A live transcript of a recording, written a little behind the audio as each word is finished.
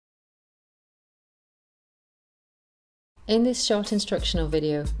In this short instructional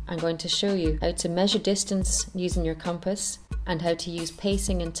video, I'm going to show you how to measure distance using your compass and how to use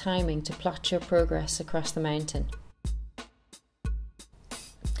pacing and timing to plot your progress across the mountain.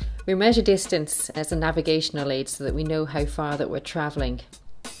 We measure distance as a navigational aid so that we know how far that we're travelling.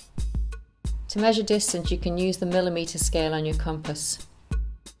 To measure distance, you can use the millimetre scale on your compass.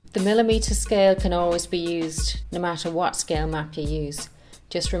 The millimetre scale can always be used no matter what scale map you use.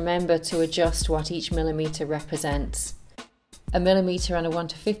 Just remember to adjust what each millimetre represents. A millimetre on a 1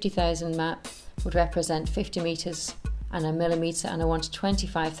 to 50,000 map would represent 50 metres, and a millimetre on a 1 to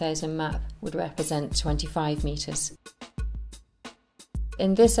 25,000 map would represent 25 metres.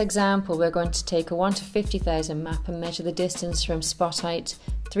 In this example, we're going to take a 1 to 50,000 map and measure the distance from spot height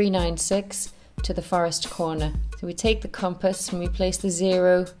 396 to the forest corner. So we take the compass and we place the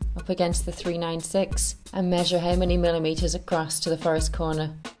 0 up against the 396 and measure how many millimetres across to the forest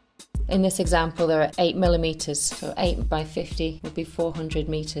corner. In this example there are 8 millimetres, so 8 by 50 would be 400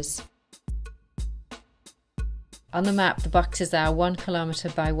 metres. On the map the boxes are 1 kilometre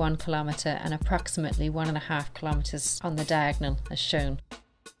by 1 kilometre and approximately 1.5 kilometres on the diagonal as shown.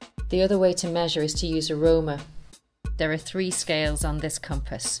 The other way to measure is to use a roamer. There are 3 scales on this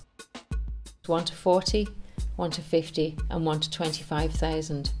compass. 1 to 40, 1 to 50 and 1 to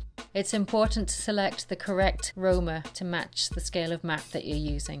 25,000. It's important to select the correct roamer to match the scale of map that you're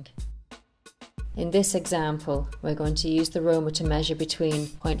using. In this example, we're going to use the roamer to measure between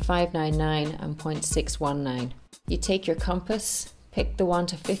 0.599 and 0.619. You take your compass, pick the 1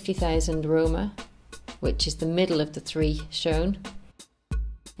 to 50,000 roamer, which is the middle of the 3 shown.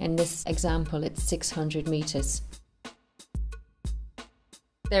 In this example, it's 600 metres.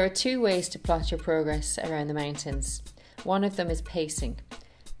 There are 2 ways to plot your progress around the mountains. One of them is pacing.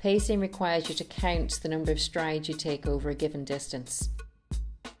 Pacing requires you to count the number of strides you take over a given distance.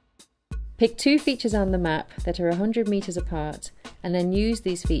 Pick 2 features on the map that are 100 metres apart and then use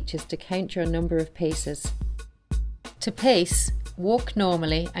these features to count your number of paces. To pace, walk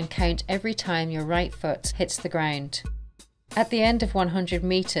normally and count every time your right foot hits the ground. At the end of 100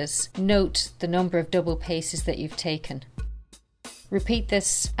 metres, note the number of double paces that you've taken. Repeat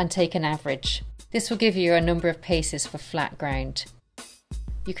this and take an average. This will give you a number of paces for flat ground.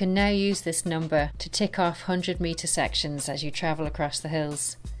 You can now use this number to tick off 100 metre sections as you travel across the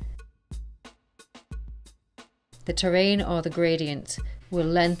hills. The terrain or the gradient will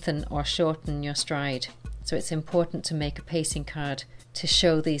lengthen or shorten your stride, so it's important to make a pacing card to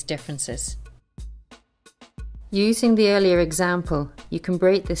show these differences. Using the earlier example, you can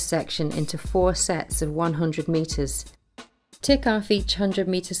break this section into 4 sets of 100 metres. Tick off each 100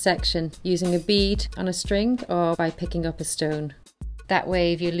 metre section using a bead on a string or by picking up a stone. That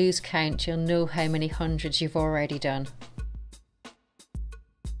way, if you lose count, you'll know how many hundreds you've already done.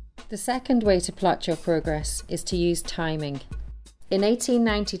 The second way to plot your progress is to use timing. In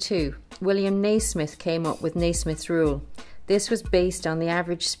 1892, William Naismith came up with Naismith's rule. This was based on the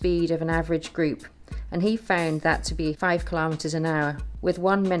average speed of an average group, and he found that to be 5 kilometres an hour, with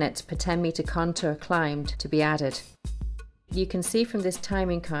 1 minute per 10 metre contour climbed to be added. You can see from this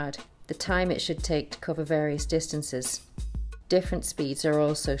timing card the time it should take to cover various distances. Different speeds are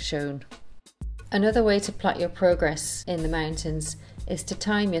also shown. Another way to plot your progress in the mountains is to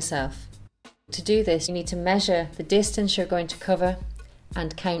time yourself. To do this, you need to measure the distance you're going to cover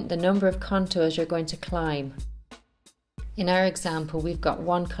and count the number of contours you're going to climb. In our example, we've got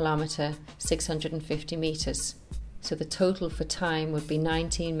 1 kilometre, 650 metres, so the total for time would be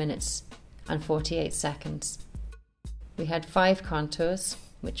 19 minutes and 48 seconds. We had 5 contours,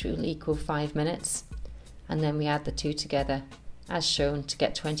 which will equal 5 minutes, and then we add the 2 together, as shown, to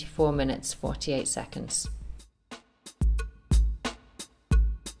get 24 minutes 48 seconds.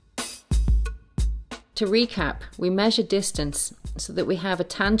 To recap, we measure distance so that we have a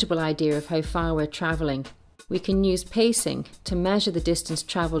tangible idea of how far we're travelling. We can use pacing to measure the distance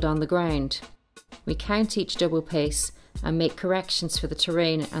travelled on the ground. We count each double pace and make corrections for the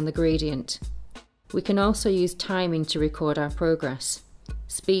terrain and the gradient. We can also use timing to record our progress.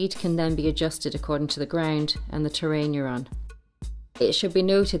 Speed can then be adjusted according to the ground and the terrain you're on. It should be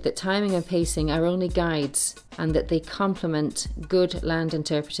noted that timing and pacing are only guides and that they complement good land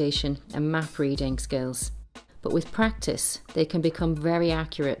interpretation and map reading skills. But with practice, they can become very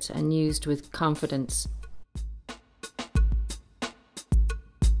accurate and used with confidence.